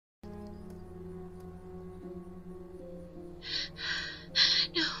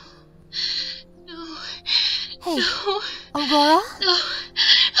Hey, No. Aurora? No.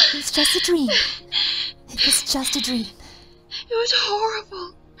 It's just a dream. It was just a dream. It was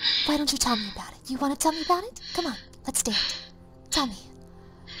horrible. Why don't you tell me about it? You want to tell me about it? Come on, let's dance. Tell me.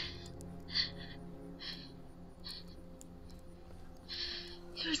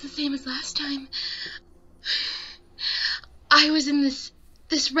 It was the same as last time. I was in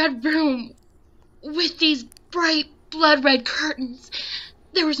this red room with these bright blood red curtains.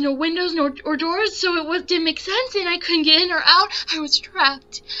 There was no windows or doors, so it didn't make sense, and I couldn't get in or out. I was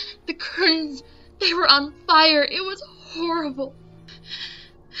trapped. The curtains, they were on fire. It was horrible.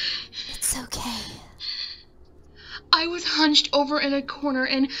 It's okay. I was hunched over in a corner,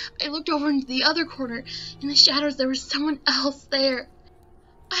 and I looked over into the other corner. In the shadows, there was someone else there.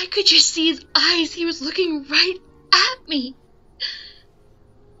 I could just see his eyes. He was looking right at me.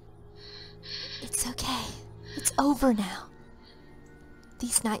 It's okay. It's over now.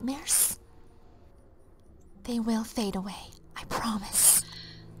 These nightmares, they will fade away. I promise.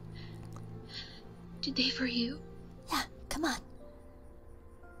 Did they for you? Yeah, come on.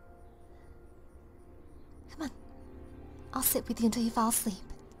 Come on. I'll sit with you until you fall asleep.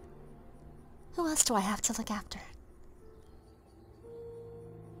 Who else do I have to look after?